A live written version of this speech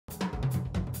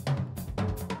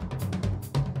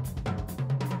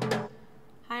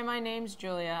Hi, my name's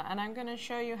Julia, and I'm going to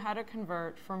show you how to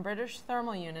convert from British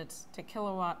thermal units to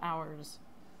kilowatt hours.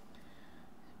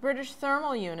 British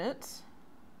thermal units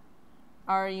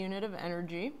are a unit of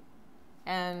energy,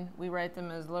 and we write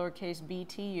them as lowercase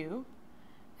BTU,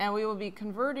 and we will be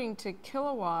converting to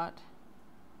kilowatt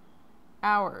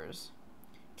hours.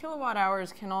 Kilowatt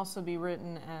hours can also be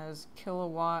written as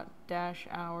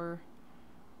kilowatt-hour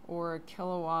or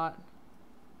kilowatt-h,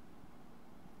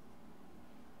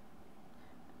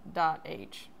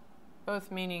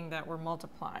 both meaning that we're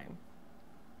multiplying.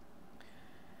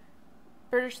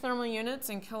 British thermal units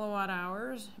in kilowatt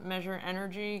hours measure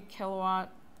energy.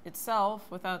 Kilowatt itself,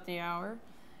 without the hour,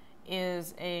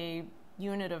 is a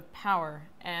unit of power,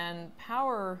 and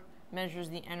power measures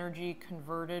the energy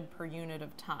converted per unit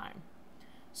of time.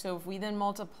 So if we then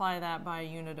multiply that by a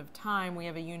unit of time, we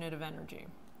have a unit of energy.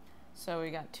 So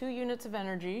we got 2 units of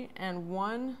energy, and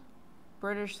 1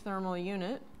 British thermal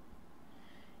unit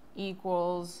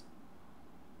equals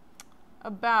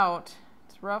about,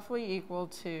 it's roughly equal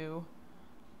to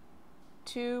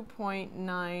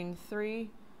 2.93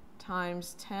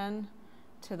 times 10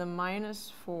 to the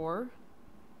minus 4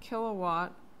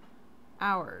 kilowatt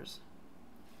hours.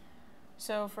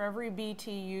 So for every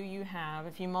BTU you have,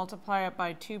 if you multiply it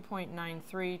by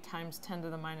 2.93 times 10 to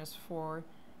the minus 4,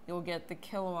 you'll get the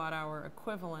kilowatt hour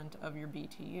equivalent of your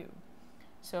BTU.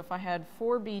 So if I had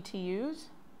 4 BTUs,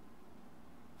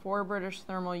 4 British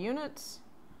thermal units,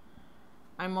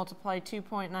 I multiply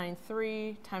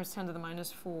 2.93 times 10 to the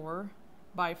minus 4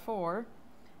 by 4,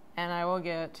 and I will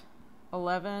get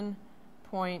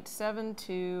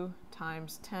 11.72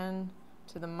 times 10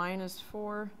 to the minus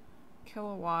 4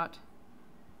 kilowatt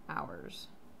hours.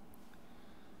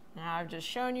 Now I've just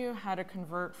shown you how to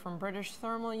convert from British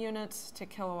thermal units to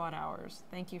kilowatt hours.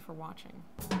 Thank you for watching.